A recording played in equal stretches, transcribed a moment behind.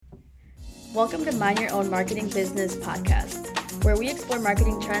Welcome to Mind Your Own Marketing Business podcast, where we explore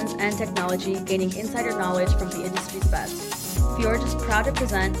marketing trends and technology, gaining insider knowledge from the industry's best. Fjord is proud to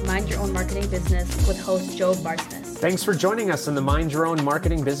present Mind Your Own Marketing Business with host Joe Barsness. Thanks for joining us in the Mind Your Own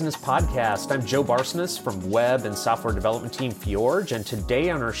Marketing Business podcast. I'm Joe Barsness from web and software development team Fjord, and today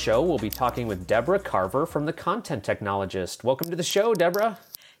on our show, we'll be talking with Deborah Carver from the Content Technologist. Welcome to the show, Deborah.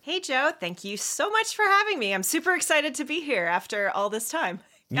 Hey, Joe. Thank you so much for having me. I'm super excited to be here after all this time.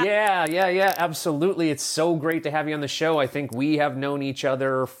 Yeah, absolutely. It's so great to have you on the show. I think we have known each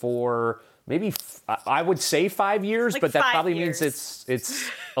other for maybe, I would say 5 years, but that probably means it's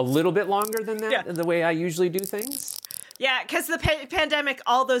a little bit longer than that, the way I usually do things. Yeah, because the pandemic,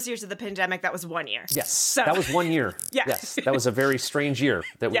 all those years of the pandemic, that was 1 year. Yes, so. That was 1 year. Yes, that was a very strange year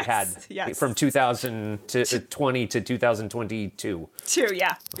that we had from 2020 to 2022.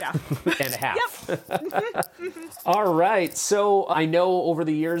 Yeah. And a half. All right, so I know over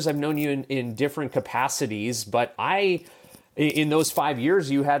the years I've known you in different capacities, but in those 5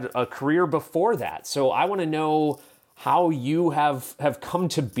 years, you had a career before that. So I want to know how you have come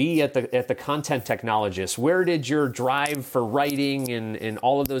to be at the Content Technologist. Where did your drive for writing and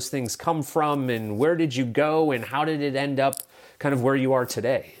all of those things come from, and where did you go, and how did it end up kind of where you are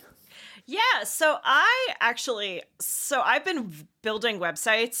today? Yeah, so I've been building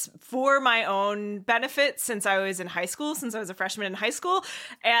websites for my own benefit since I was in high school, since I was a freshman in high school,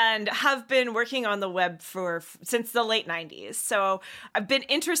 and have been working on the web since the late 90s. So I've been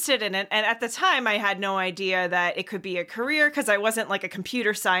interested in it. And at the time, I had no idea that it could be a career because I wasn't like a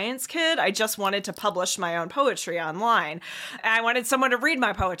computer science kid. I just wanted to publish my own poetry online. And I wanted someone to read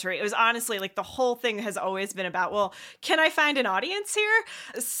my poetry. It was honestly like the whole thing has always been about, well, can I find an audience here?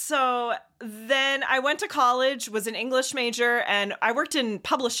 So then I went to college, was an English major, and I worked in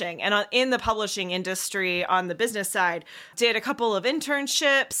publishing and in the publishing industry on the business side. Did a couple of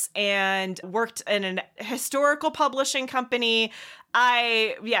internships and worked in a historical publishing company.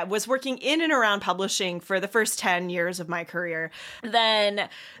 I was working in and around publishing for the first 10 years of my career. Then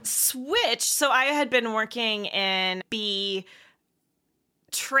switched. So I had been working in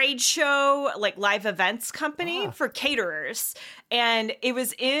trade show, like live events company for caterers. And it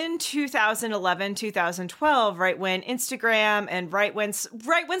was in 2011, 2012, right when Instagram and right when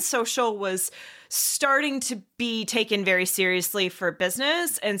social was starting to be taken very seriously for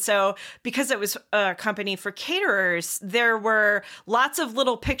business. And so because it was a company for caterers, there were lots of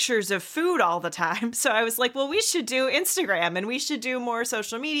little pictures of food all the time. So I was like, well, we should do Instagram and we should do more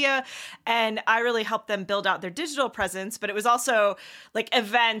social media. And I really helped them build out their digital presence, but it was also like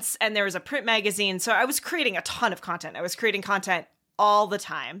events and there was a print magazine. So I was creating a ton of content. I was creating content all the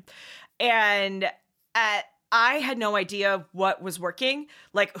time. And I had no idea what was working,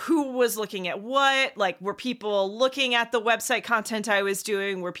 like who was looking at what, like were people looking at the website content I was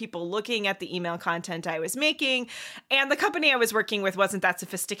doing, were people looking at the email content I was making, and the company I was working with wasn't that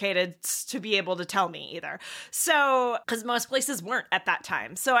sophisticated to be able to tell me either. So, because most places weren't at that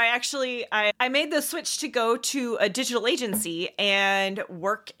time. So I made the switch to go to a digital agency and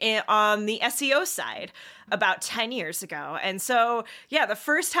work on the SEO side about 10 years ago. And so, the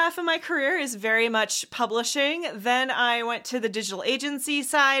first half of my career is very much publishing. Then I went to the digital agency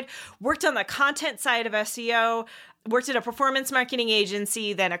side, worked on the content side of SEO, worked at a performance marketing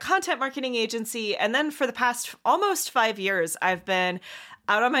agency, then a content marketing agency. And then for the past almost 5 years, I've been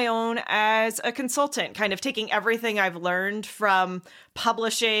out on my own as a consultant, kind of taking everything I've learned from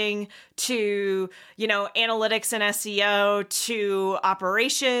publishing to, analytics and SEO to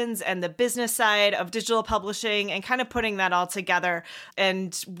operations and the business side of digital publishing and kind of putting that all together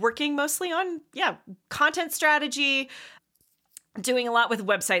and working mostly on, content strategy, doing a lot with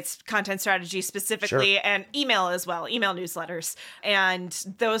websites, content strategy specifically, and email as well, email newsletters. And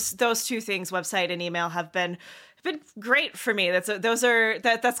those two things, website and email, have been great for me.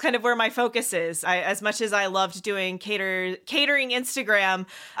 That's kind of where my focus is. As much as I loved doing catering Instagram,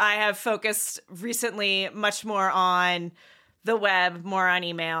 I have focused recently much more on the web, more on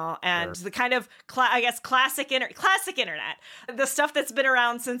email, and the kind of classic internet, the stuff that's been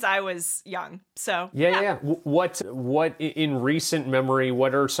around since I was young. So What in recent memory?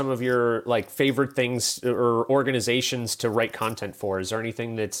 What are some of your favorite things or organizations to write content for? Is there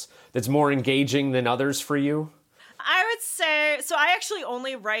anything that's more engaging than others for you? I would say, so I actually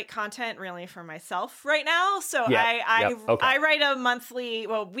only write content really for myself right now. So I write a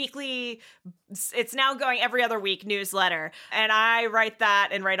weekly, it's now going every other week newsletter. And I write that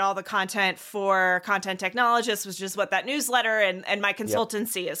and write all the content for Content Technologist, which is what that newsletter and my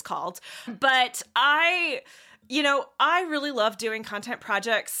consultancy is called. But I really love doing content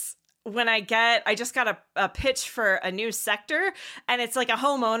projects when I just got a pitch for a new sector, and it's like a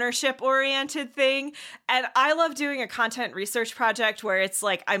home ownership oriented thing. And I love doing a content research project where it's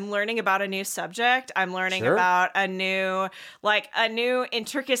like, I'm learning about a new subject. I'm learning about a new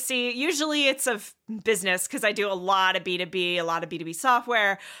intricacy. Usually it's of business, because I do a lot of B2B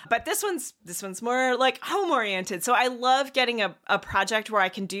software, but this one's more like home oriented. So I love getting a project where I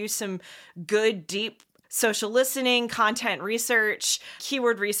can do some good, deep social listening, content research,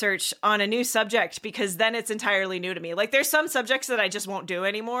 keyword research on a new subject, because then it's entirely new to me. Like, there's some subjects that I just won't do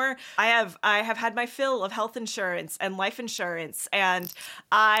anymore. I have had my fill of health insurance and life insurance, and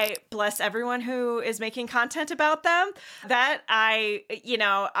I bless everyone who is making content about them. That I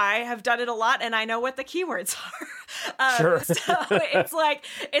have done it a lot, and I know what the keywords are. Sure. So it's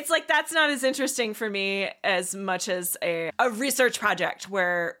like that's not as interesting for me as much as a research project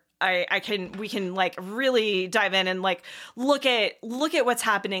where we can like really dive in and like look at what's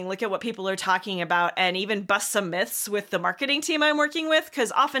happening, look at what people are talking about, and even bust some myths with the marketing team I'm working with.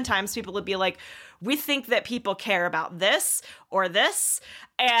 Because oftentimes people would be like, we think that people care about this or this.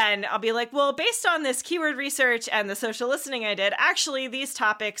 And I'll be like, well, based on this keyword research and the social listening I did, actually these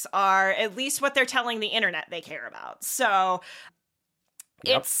topics are at least what they're telling the internet they care about. So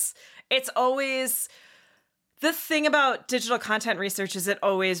it's always... The thing about digital content research is it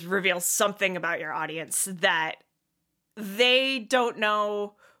always reveals something about your audience that they don't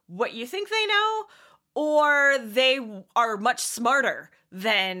know what you think they know, or they are much smarter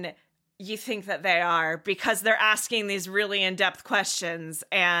than you think that they are, because they're asking these really in-depth questions.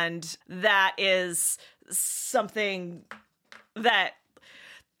 And that is something that,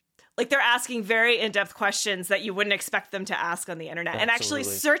 like, they're asking very in-depth questions that you wouldn't expect them to ask on the internet. Absolutely. And actually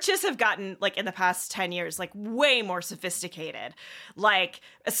searches have gotten, like, in the past 10 years, like, way more sophisticated, like,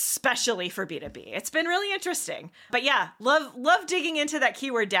 especially for B2B. It's been really interesting. But yeah, love digging into that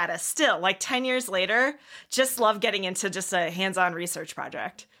keyword data still, like 10 years later. Just love getting into just a hands-on research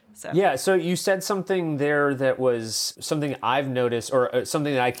project. So. Yeah, so you said something there that was something I've noticed, or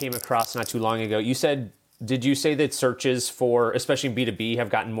something that I came across not too long ago. Did you say that searches for, especially in B2B,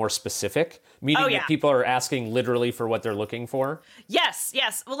 have gotten more specific? Meaning that people are asking literally for what they're looking for? Yes.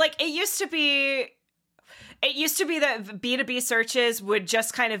 Well, like, it used to be that B2B searches would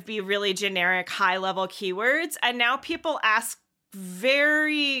just kind of be really generic, high-level keywords. And now people ask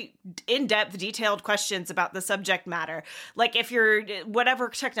very in-depth, detailed questions about the subject matter. Like, if you're whatever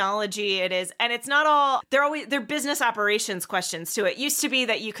technology it is, and it's not all, they're business operations questions too. It used to be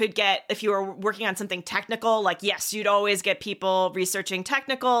that you could get, if you were working on something technical, like, yes, you'd always get people researching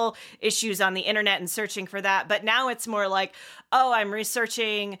technical issues on the internet and searching for that. But now it's more like, oh, I'm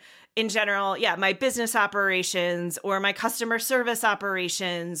researching in general, my business operations or my customer service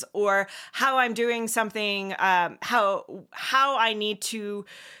operations, or how I'm doing something, how I need to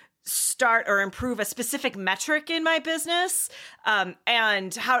start or improve a specific metric in my business,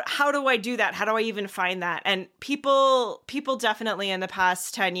 and how do I do that? How do I even find that? And people definitely in the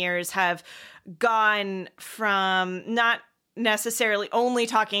past 10 years have gone from not necessarily only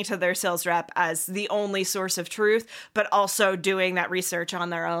talking to their sales rep as the only source of truth, but also doing that research on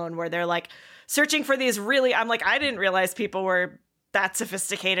their own, where they're like searching for these really, I'm like, I didn't realize people were that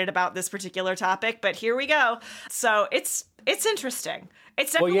sophisticated about this particular topic, but here we go. So it's interesting.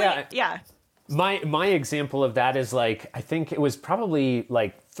 It's definitely, My example of that is, like, I think it was probably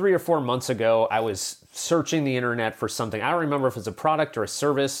like 3 or 4 months ago, I was searching the internet for something. I don't remember if it's a product or a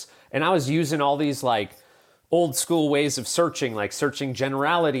service, and I was using all these like old school ways of searching, like searching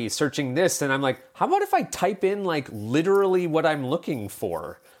generalities, searching this. And I'm like, how about if I type in like literally what I'm looking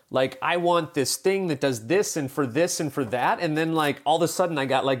for? Like, I want this thing that does this and for that. And then like all of a sudden I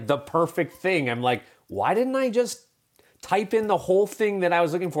got like the perfect thing. I'm like, why didn't I just type in the whole thing that I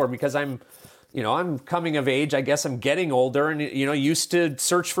was looking for? Because I'm coming of age. I guess I'm getting older, and, used to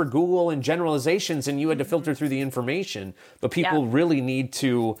search for Google and generalizations, and you had to filter through the information. But people really need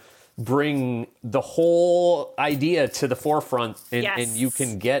to bring the whole idea to the forefront, and you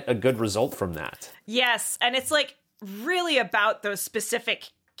can get a good result from that. Yes. And it's like really about those specific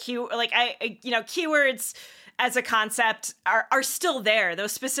keywords as a concept are still there.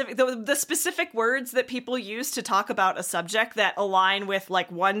 Those specific, the specific words that people use to talk about a subject that align with like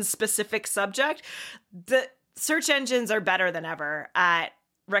one specific subject. The search engines are better than ever at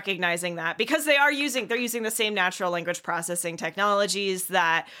recognizing that, because they're using the same natural language processing technologies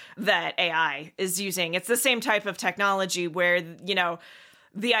that AI is using. It's the same type of technology where,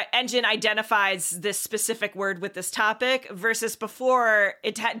 the engine identifies this specific word with this topic, versus before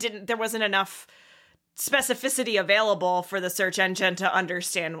there wasn't enough specificity available for the search engine to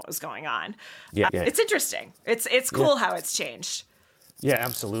understand what was going on. It's interesting. It's cool how it's changed. Yeah,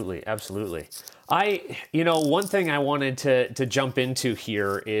 absolutely. Absolutely. One thing I wanted to jump into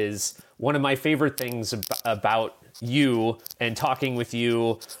here is one of my favorite things about you and talking with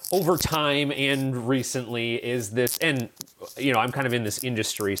you over time and recently is this, and, I'm kind of in this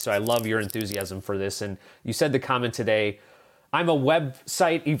industry, so I love your enthusiasm for this. And you said the comment today, I'm a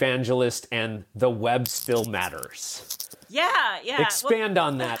website evangelist and the web still matters. Yeah. Expand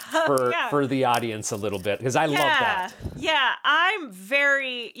on that for the audience a little bit, because I love that. Yeah, I'm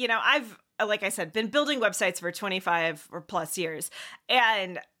very, I've, like I said, been building websites for 25 or plus years.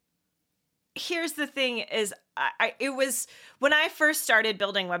 And here's the thing is, it was when I first started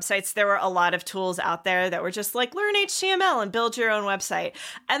building websites, there were a lot of tools out there that were just like learn HTML and build your own website.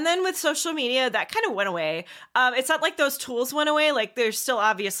 And then with social media, that kind of went away. It's not like those tools went away. Like there's still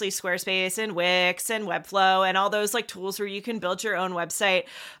obviously Squarespace and Wix and Webflow and all those like tools where you can build your own website.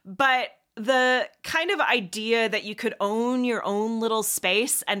 But the kind of idea that you could own your own little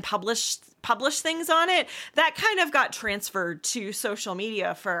space and publish things on it, that kind of got transferred to social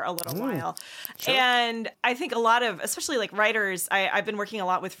media for a little while. Sure. And I think a lot of, especially like writers, I've been working a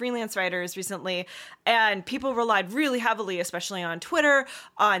lot with freelance writers recently, and people relied really heavily, especially on Twitter,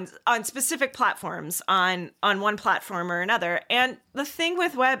 on specific platforms, on one platform or another. And the thing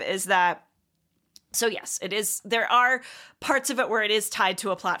with web is that, so yes, it is, there are parts of it where it is tied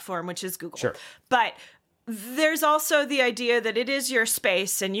to a platform, which is Google. Sure. But there's also the idea that it is your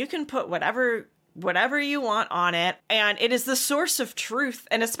space and you can put whatever you want on it. And it is the source of truth.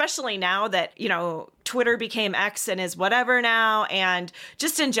 And especially now that, Twitter became X and is whatever now, and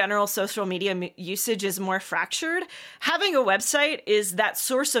just in general, social media usage is more fractured. Having a website is that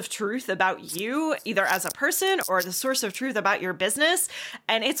source of truth about you, either as a person or the source of truth about your business.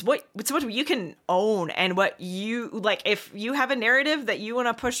 And it's what you can own, and what you like. If you have a narrative that you want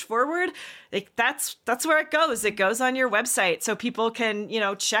to push forward, like that's where it goes. It goes on your website so people can,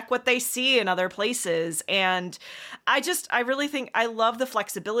 check what they see in other places. And I really think I love the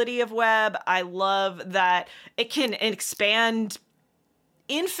flexibility of web. I love that it can expand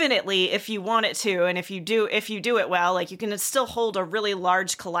infinitely if you want it to, and if you do it well, like you can still hold a really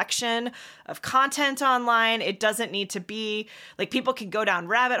large collection of content online. It doesn't need to be like people can go down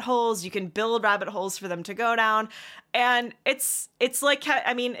rabbit holes. You can build rabbit holes for them to go down, and it's like,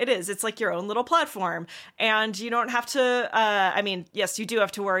 it's like your own little platform, and you don't have to. Yes, you do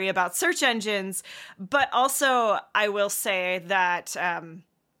have to worry about search engines, but also I will say that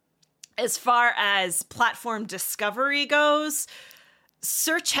as far as platform discovery goes,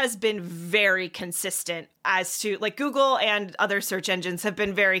 search has been very consistent as to, like, Google and other search engines have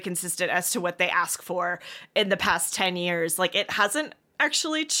been very consistent as to what they ask for in the past 10 years. Like, it hasn't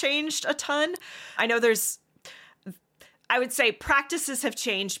actually changed a ton. I know I would say practices have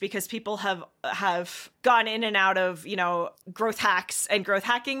changed because people have gone in and out of, growth hacks and growth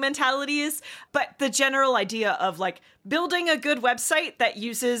hacking mentalities. But the general idea of like building a good website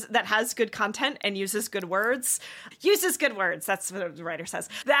that has good content and uses good words. That's what the writer says.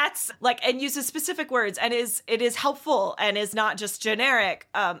 That's like, and uses specific words and it is helpful and is not just generic.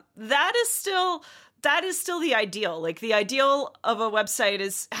 That is still the ideal. Like the ideal of a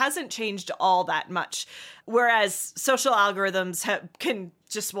website hasn't changed all that much. Whereas social algorithms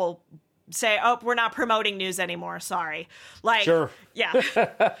will say, oh, we're not promoting news anymore. Sorry. Like, sure. Yeah.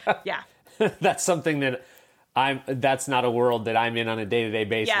 Yeah. That's something that's not a world that I'm in on a day-to-day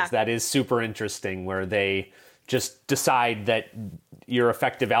basis. Yeah. That is super interesting, where they just decide that your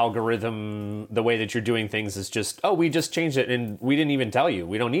effective algorithm, the way that you're doing things is just, oh, we just changed it and we didn't even tell you.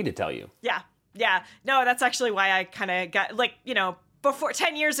 We don't need to tell you. Yeah. Yeah. No, that's actually why I kind of got, like, before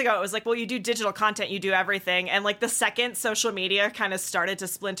 10 years ago, it was like, well, you do digital content, you do everything. And like the second social media kind of started to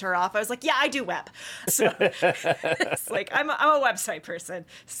splinter off, I was like, yeah, I do web. So it's like, I'm a website person.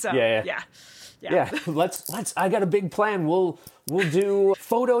 So yeah. I got a big plan. We'll do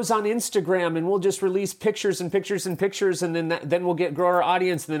photos on Instagram and we'll just release pictures and pictures and pictures, and then we'll grow our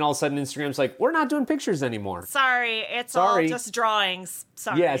audience, and then all of a sudden Instagram's like, we're not doing pictures anymore. Sorry, all just drawings.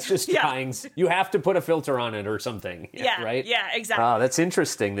 Sorry. Yeah, it's just drawings. You have to put a filter on it or something. Yeah, right? Yeah, exactly. Oh, that's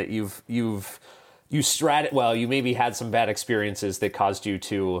interesting that you maybe had some bad experiences that caused you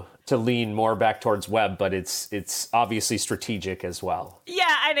to lean more back towards web, but it's obviously strategic as well.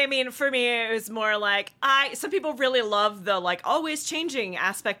 Yeah, and I mean, for me, it was more like, some people really love the like always changing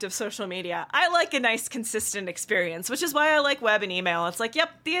aspect of social media. I like a nice consistent experience, which is why I like web and email. It's like,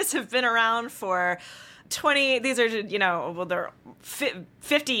 yep, these have been around for 20, these are, they're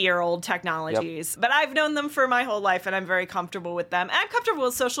 50-year-old technologies, but I've known them for my whole life and I'm very comfortable with them. And I'm comfortable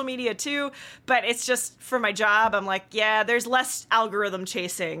with social media too, but it's just for my job. I'm like, yeah, there's less algorithm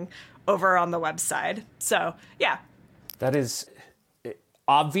chasing over on the website. So yeah. That is,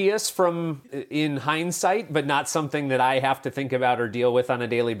 obvious from in hindsight, but not something that I have to think about or deal with on a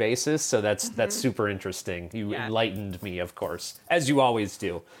daily basis. So that's super interesting. You enlightened me, of course, as you always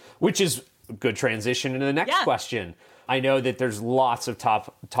do, which is a good transition into the next question. I know that there's lots of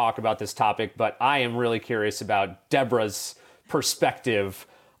talk about this topic, but I am really curious about Deborah's perspective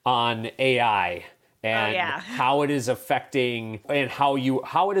on AI and how it is affecting how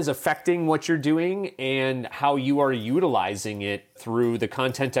it is affecting what you're doing and how you are utilizing it through the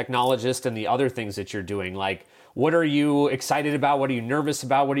Content Technologist and the other things that you're doing. Like, what are you excited about? What are you nervous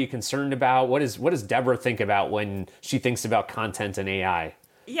about? What are you concerned about? What does Deborah think about when she thinks about content and AI?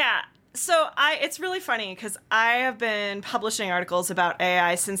 Yeah. So it's really funny because I have been publishing articles about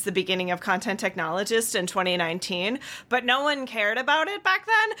AI since the beginning of Content Technologist in 2019, but no one cared about it back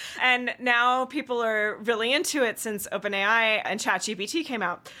then. And now people are really into it since OpenAI and ChatGPT came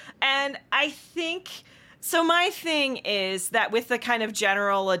out. And I think... So my thing is that with the kind of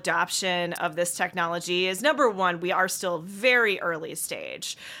general adoption of this technology is, number one, we are still very early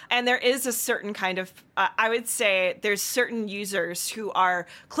stage. And there is a certain kind of, I would say there's certain users who are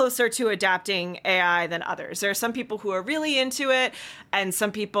closer to adapting AI than others. There are some people who are really into it and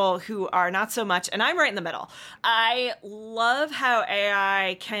some people who are not so much. And I'm right in the middle. I love how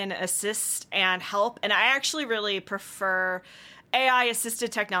AI can assist and help. And I actually really prefer AI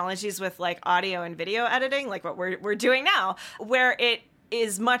assisted technologies with like audio and video editing, like what we're doing now, where it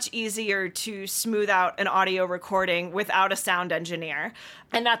is much easier to smooth out an audio recording without a sound engineer.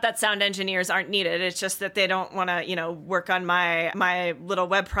 And not that sound engineers aren't needed. It's just that they don't want to, work on my little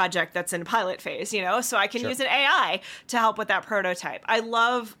web project that's in pilot phase, so I can use an AI to help with that prototype. I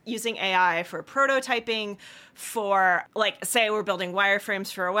love using AI for prototyping, for like, say we're building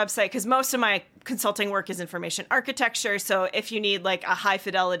wireframes for a website, because most of my consulting work is information architecture. So if you need like a high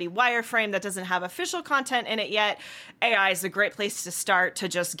fidelity wireframe that doesn't have official content in it yet, AI is a great place to start to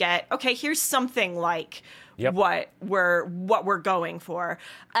just get, okay, here's something like what we're going for.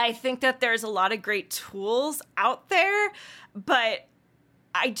 I think that there's a lot of great tools out there, but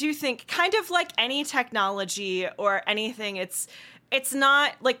I do think, kind of like any technology or anything, it's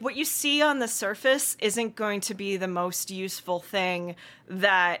not like what you see on the surface isn't going to be the most useful thing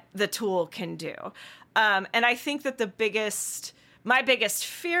that the tool can do. And I think that my biggest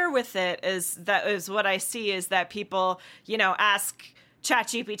fear with it is what I see is that people, ask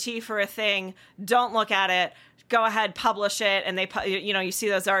ChatGPT for a thing, don't look at it, go ahead, publish it, and they, you see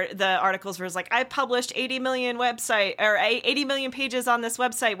the articles where it's like, I published 80 million pages on this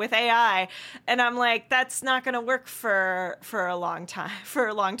website with AI, and I'm like, that's not going to work for a long term.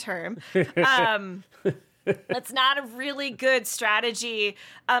 That's not a really good strategy,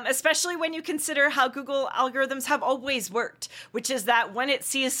 especially when you consider how Google algorithms have always worked, which is that when it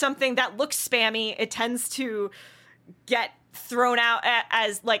sees something that looks spammy, it tends to get thrown out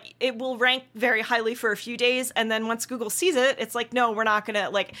as like, it will rank very highly for a few days, and then once Google sees it, it's like, no, we're not gonna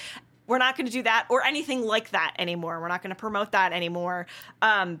do that or anything like that anymore. We're not gonna promote that anymore,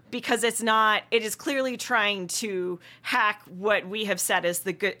 because it is clearly trying to hack what we have set as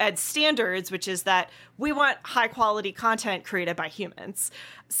the good as standards, which is that we want high quality content created by humans.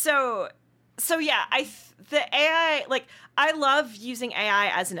 So yeah, the AI, like, I love using AI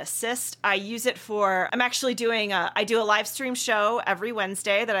as an assist. I use it I'm actually I do a live stream show every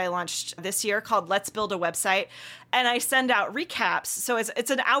Wednesday that I launched this year called Let's Build a Website. And I send out recaps. So it's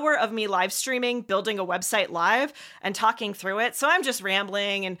an hour of me live streaming, building a website live and talking through it. So I'm just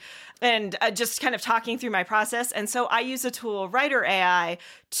rambling and just kind of talking through my process. And so I use a tool, Writer AI,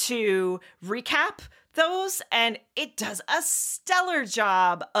 to recap those, and it does a stellar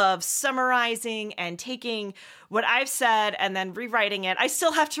job of summarizing and taking what I've said and then rewriting it. I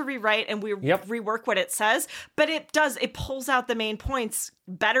still have to rewrite and rework what it says, but it pulls out the main points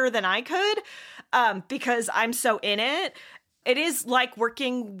better than I could, because I'm so in it. It is like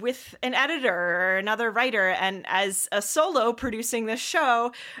working with an editor or another writer. And as a solo producing this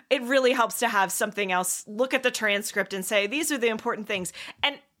show, it really helps to have something else look at the transcript and say, these are the important things.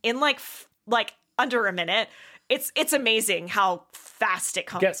 And in like under a minute, it's amazing how fast it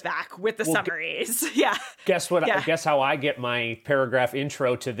comes back with the summaries. Yeah. Guess what? Yeah. Guess how I get my paragraph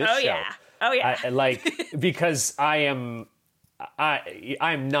intro to this show. Oh yeah. Because I'm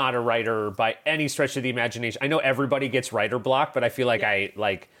not a writer by any stretch of the imagination. I know everybody gets writer block, but I feel like I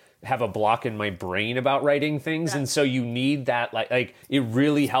have a block in my brain about writing things. Yeah. And so you need that, like it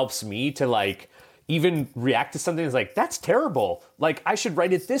really helps me to even react to something that's like, that's terrible. Like, I should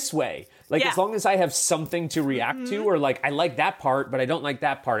write it this way. Like, Yeah. as long as I have something to react to, or like, I like that part, but I don't like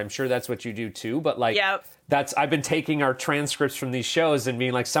that part. I'm sure that's what you do too. But like, Yep. I've been taking our transcripts from these shows and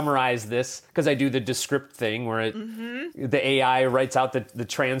being like, summarize this, because I do the Descript thing where the AI writes out the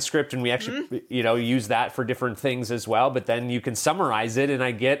transcript, and we actually, use that for different things as well. But then you can summarize it, and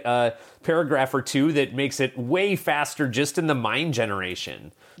I get a paragraph or two that makes it way faster just in the mind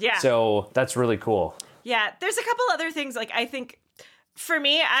generation. Yeah. So that's really cool. Yeah. There's a couple other things, like, I think, for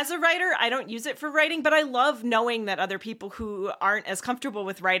me, as a writer, I don't use it for writing, but I love knowing that other people who aren't as comfortable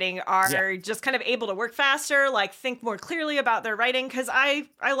with writing are just kind of able to work faster, like think more clearly about their writing, because I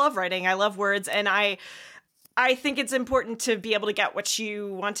love writing. I love words, and I think it's important to be able to get what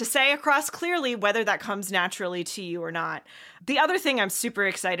you want to say across clearly, whether that comes naturally to you or not. The other thing I'm super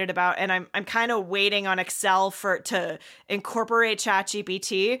excited about, and I'm kind of waiting on Excel to incorporate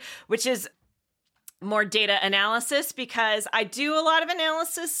ChatGPT, which is more data analysis, because I do a lot of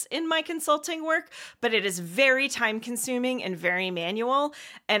analysis in my consulting work, but it is very time consuming and very manual.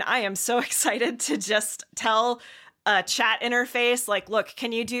 And I am so excited to just tell a chat interface, like, look,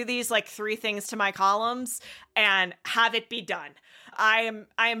 can you do these like 3 things to my columns, and have it be done. I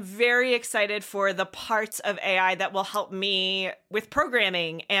am very excited for the parts of AI that will help me with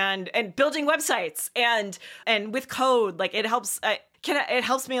programming and building websites and with code. Like, it helps. It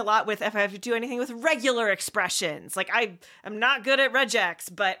helps me a lot with if I have to do anything with regular expressions. Like, I'm not good at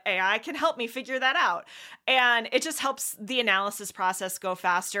regex, but AI can help me figure that out. And it just helps the analysis process go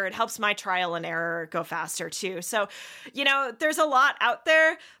faster. It helps my trial and error go faster too. So, there's a lot out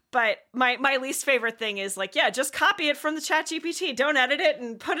there. But my least favorite thing is like, just copy it from the ChatGPT. Don't edit it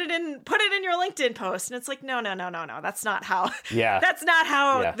and put it in your LinkedIn post. And it's like, no. That's not how. Yeah. That's not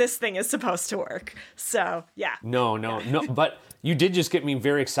how this thing is supposed to work. So yeah. No. But you did just get me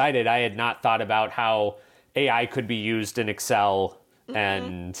very excited. I had not thought about how AI could be used in Excel,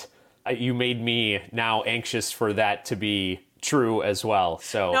 and you made me now anxious for that to be true as well.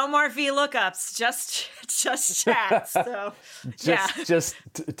 So no more VLOOKUPs, just chat. So just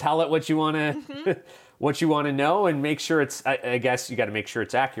tell it what you want to what you want to know, and make sure it's. I guess you got to make sure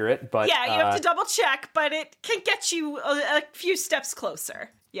it's accurate. But you have to double check. But it can get you a few steps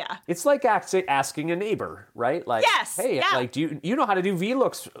closer. Yeah. It's like asking a neighbor, right? Like, yes, hey, like, do you know how to do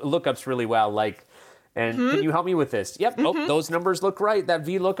VLOOKUPs really well? Like, and can you help me with this? Yep. Oh, those numbers look right. That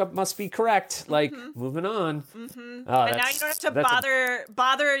VLOOKUP must be correct. Like, moving on. And now you don't have to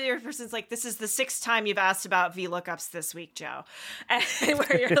bother your person's like, this is the 6th time you've asked about VLOOKUPs this week, Joe. And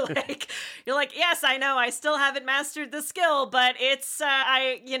where you're like, yes, I know, I still haven't mastered the skill, but it's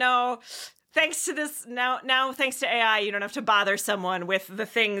thanks to this now thanks to AI, you don't have to bother someone with the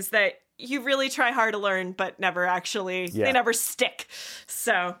things that you really try hard to learn, but never actually, they never stick.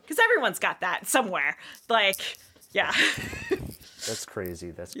 So, because everyone's got that somewhere. Like, yeah. That's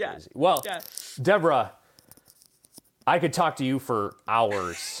crazy. That's crazy. Well, Deborah, I could talk to you for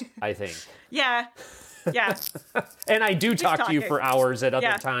hours, I think. Yeah. And I do talk to you for hours at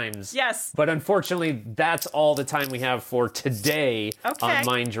other times. Yes. But unfortunately, that's all the time we have for today on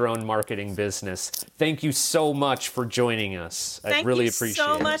Mind Your Own Marketing Business. Thank you so much for joining us. I really appreciate it.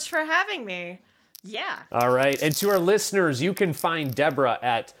 Thank you so much for having me. Yeah. All right. And to our listeners, you can find Deborah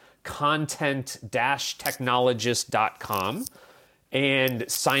at content-technologist.com and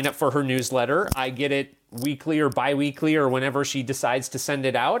sign up for her newsletter. I get it weekly or bi-weekly or whenever she decides to send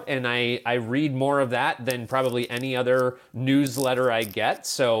it out, and I read more of that than probably any other newsletter I get.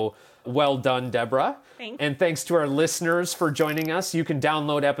 So well done, Deborah. Thanks. And thanks to our listeners for joining us. You can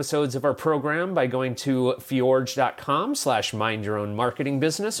download episodes of our program by going to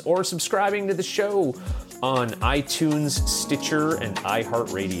fjorge.com/mindyourownmarketingbusiness or subscribing to the show on iTunes, Stitcher, and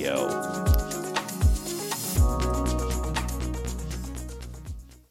iHeartRadio.